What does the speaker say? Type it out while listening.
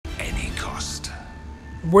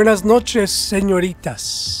Buenas noches,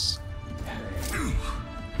 señoritas. 5,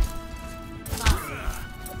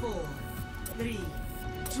 4, 3,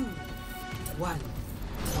 2, 1.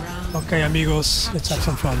 Okay, amigos, let's have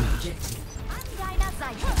some fun. The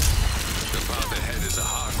path ahead is a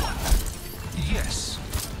hard one. Yes.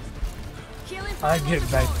 I get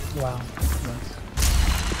back. Wow.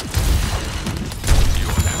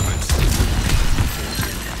 Your efforts.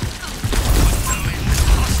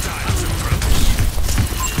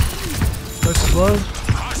 First blow.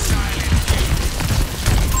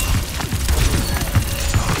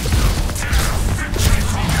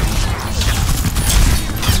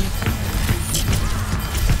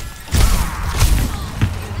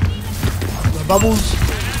 The bubbles.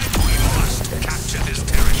 We must capture this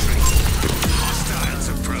territory. Hostiles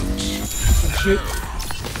approach. Shit.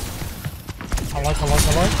 I like.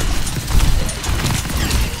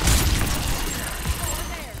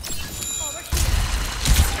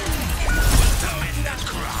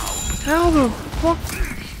 How the fuck?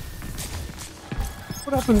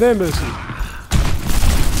 What happened there, Mercy?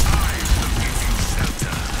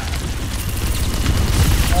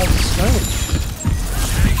 Oh, snake.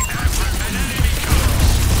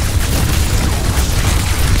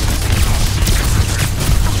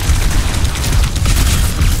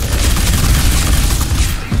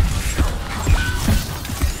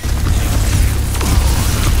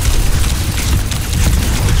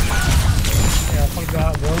 Yeah, fuck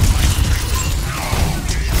that, bro.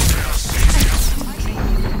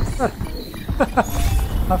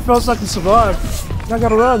 I felt like I can survive. I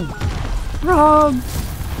gotta run. Run!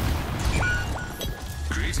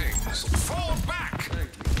 Greetings. Fall back.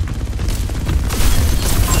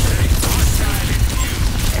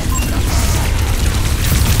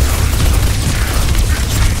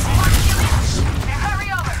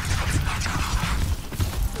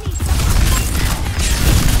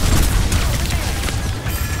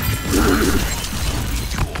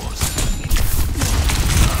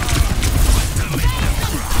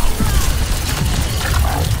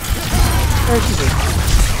 There she is.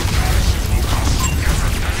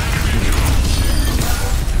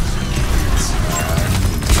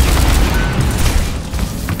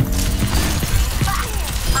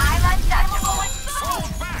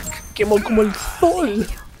 Quemo como el sol.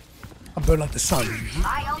 I burn like the sun.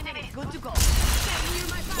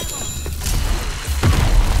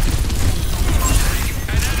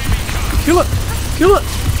 Kill it! Kill it!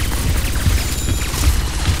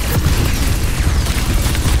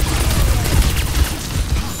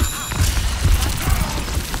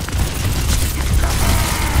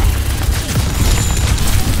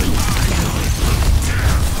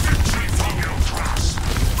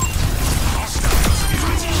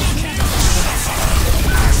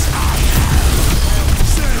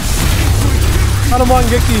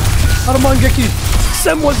 Haramangeki!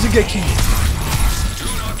 Semwa Zigeki!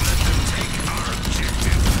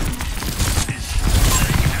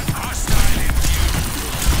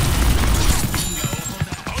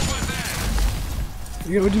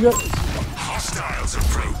 What'd you get? Hostiles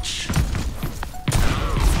approach.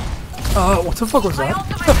 What the fuck was that?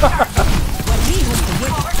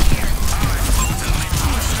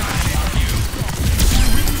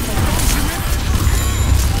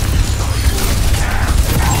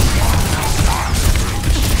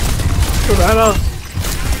 Anna.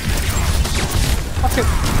 Fuck it.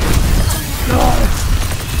 No.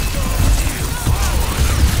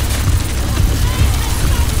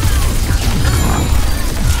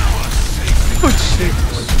 Good shit.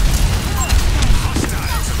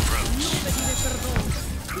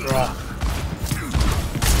 Right.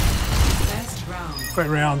 Great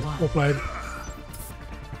round. Well played.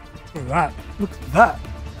 Look at that. Look at that.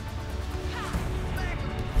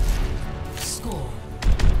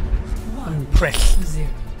 I'm impressed.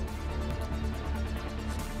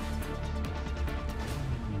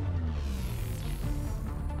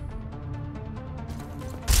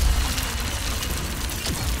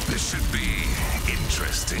 This should be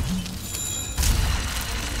interesting.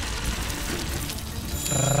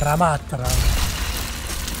 Ramattra.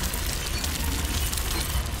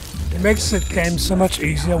 It makes the game so much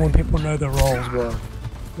easier when people know the roles well.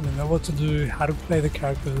 When they know what to do, how to play the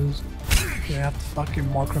characters. You don't have to fucking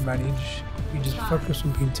micromanage. You just focus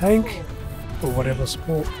on being tank or whatever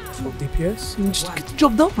support or DPS and just get the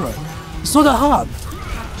job done, bro. It's not that hard.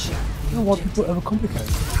 I don't want people to overcomplicate.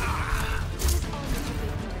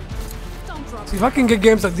 See, if I can get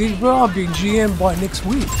games like these, bro, I'll be GM by next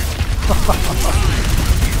week.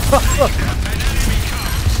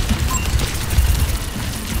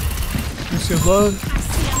 You see a blow?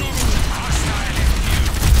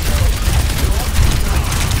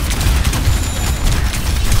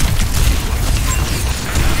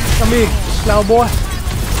 me, slow boy.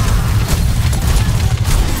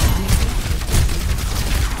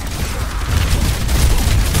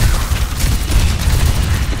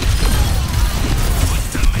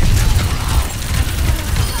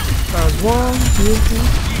 That was 1, 2,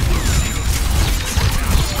 3.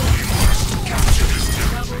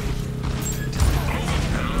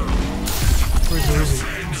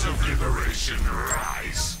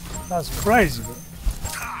 That's crazy, bro.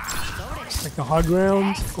 It's like the high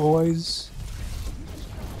ground, always.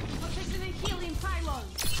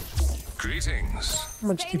 Greetings. How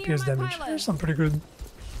much DPS damage? There's some pretty good.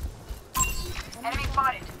 Enemy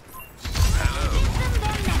spotted.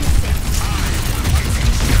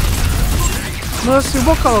 Mercy,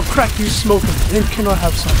 what kind of crack you smoking? Then can I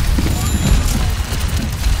have some?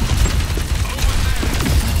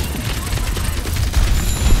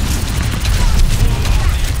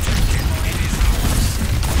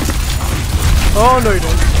 Oh no you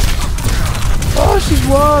don't. Oh she's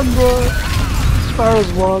won bro.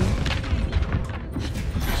 Sparrow's won.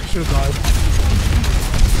 She should have died.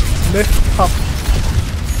 Lift up.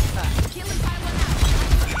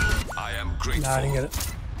 I am grateful. Nah, I didn't get it.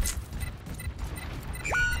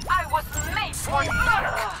 I was made for this.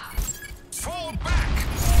 Fall back.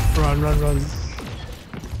 Run, run, run.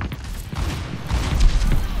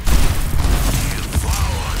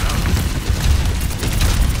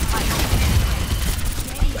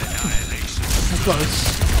 Close.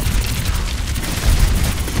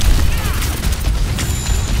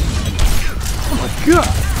 Oh my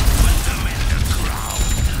god!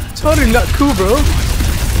 Totally not cool, bro.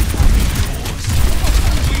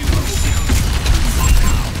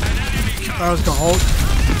 I was gonna hold.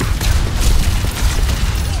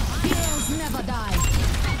 Heroes never die.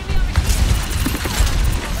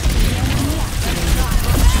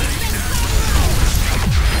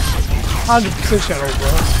 100% shadow,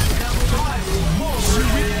 bro.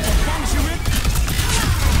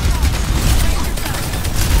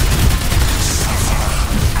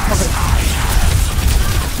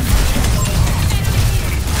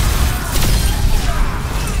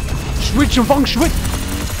 Switch and feng shui.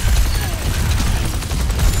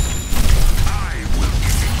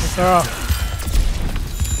 Sarah.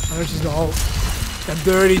 I know she's got ult. That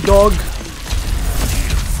dirty dog.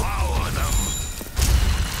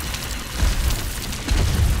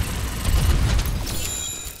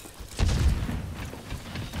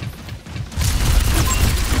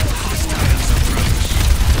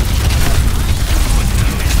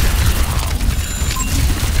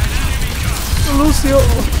 Lucio.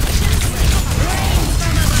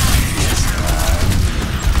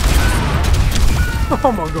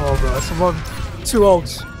 Oh my god, bro. I'm on 2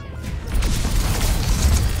 ults.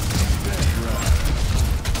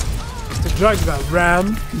 The joke about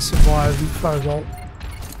Ram, he survived first ult.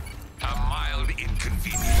 A mild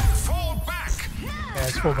inconvenience. Fall back. Yeah,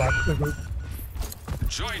 it's fall back.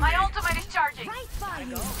 Join My me. ultimate is charging. Right by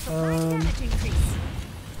you. Damage increase.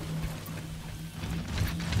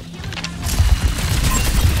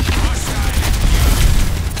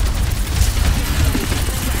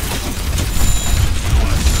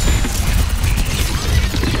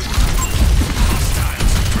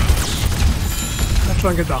 Try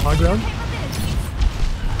and get that high ground.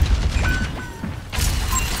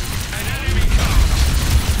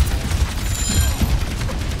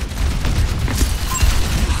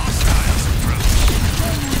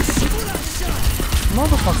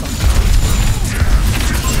 Motherfucker.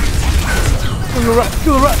 Kill the rat,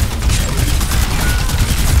 kill the rat.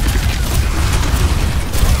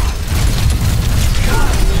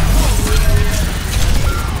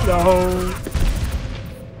 No.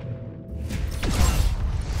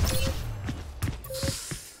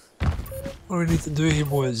 What do we need to do here,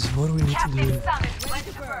 boys? What do we need to do?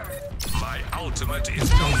 My ultimate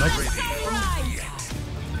is not ready yet.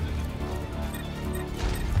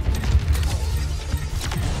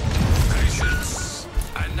 Patience.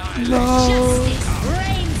 Annihilation. No.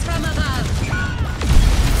 Rains from above.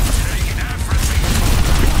 Take everything.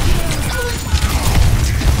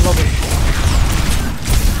 Love it.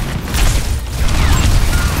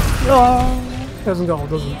 Oh, he hasn't got one,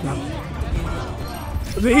 doesn't he? No.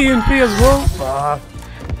 The EMP as well? Ah.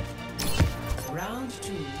 Round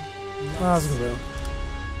 2. That's good though.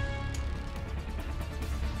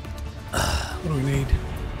 What do we need?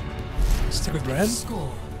 Stick with red?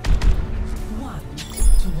 Score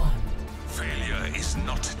 1-1. Failure is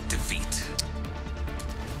not defeat.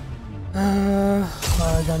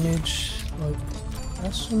 High damage. Like,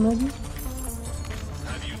 that's maybe?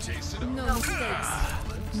 Have you tasted No mistakes.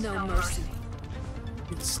 No mercy.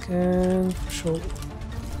 Hit scan, for sure.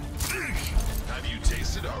 Have you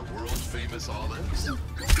tasted our world-famous olives?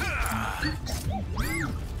 I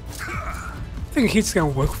think a hit's gonna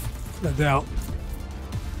work, no doubt.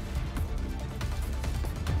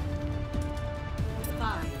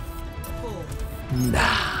 5, 4,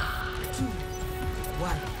 Nah. 2,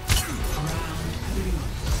 1. Round 3.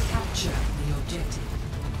 Capture the objective.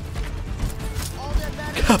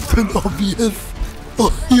 Captain Obvious.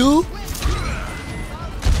 Oh, you?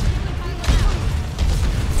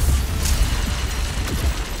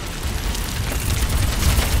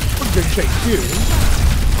 Good shake too.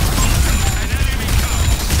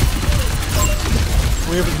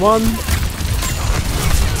 We have one.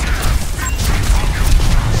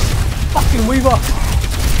 Fucking Weaver.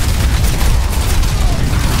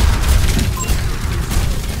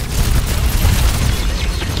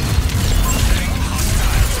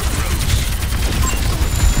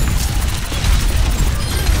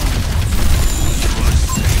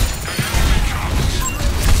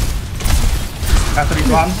 Catherine's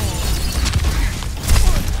one.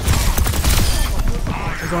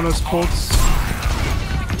 He's on his sports.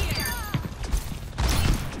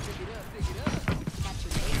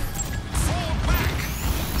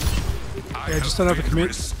 Yeah, just don't overcommit.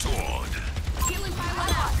 Restored. Healing pylon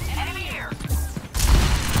out. Enemy here.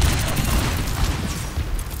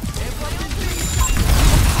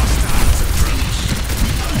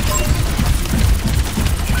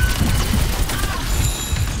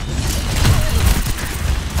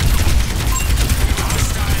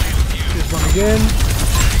 Here's one again.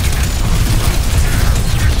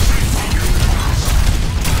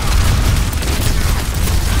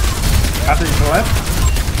 Catherine to the left.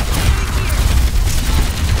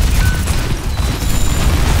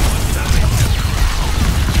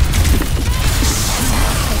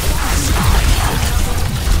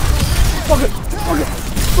 Fuck it! Fuck it!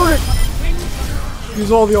 Fuck it!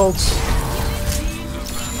 Use all the ults.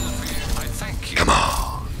 I thank you. Come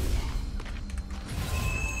on!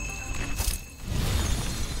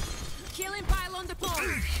 Killing pylon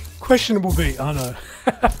deployed. Questionable beat, I know.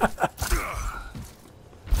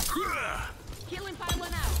 Killing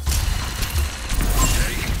pylon out.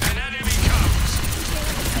 An enemy comes.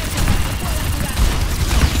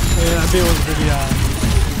 Yeah, that beat was pretty,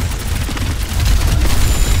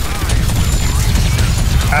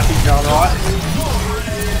 Catherine's on the right.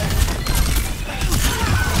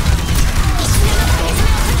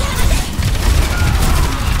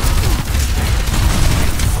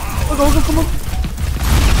 come on!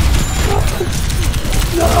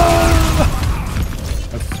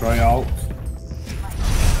 Let's throw out.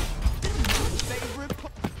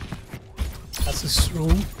 That's a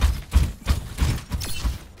straw.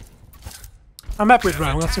 I'm happy with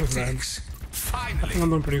round, that's a good round. I Finally. think I'm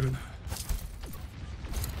doing pretty good.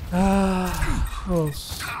 Ah,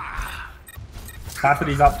 close.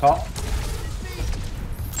 Catherine's up top.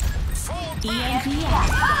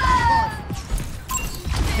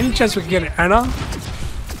 Any chance we can get Anna?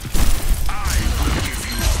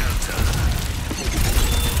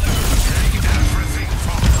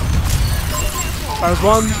 There's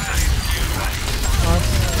one.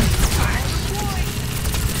 Nice.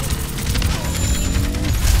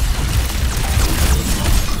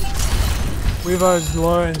 Weaver is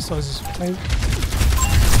low and so is his tank.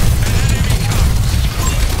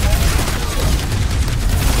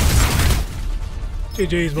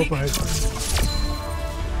 GG's, well played.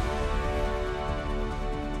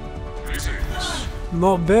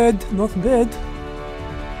 Not bad, not bad.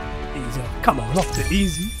 Easy. Come on, not too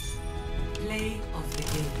easy. Play of the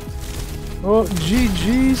game. Oh,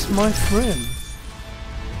 GG's, my friend.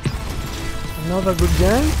 Another good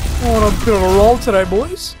game. On a bit of a roll today,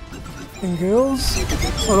 boys and girls.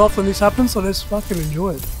 Not often this happens, so let's fucking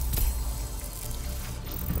enjoy it.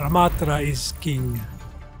 Ramattra is king.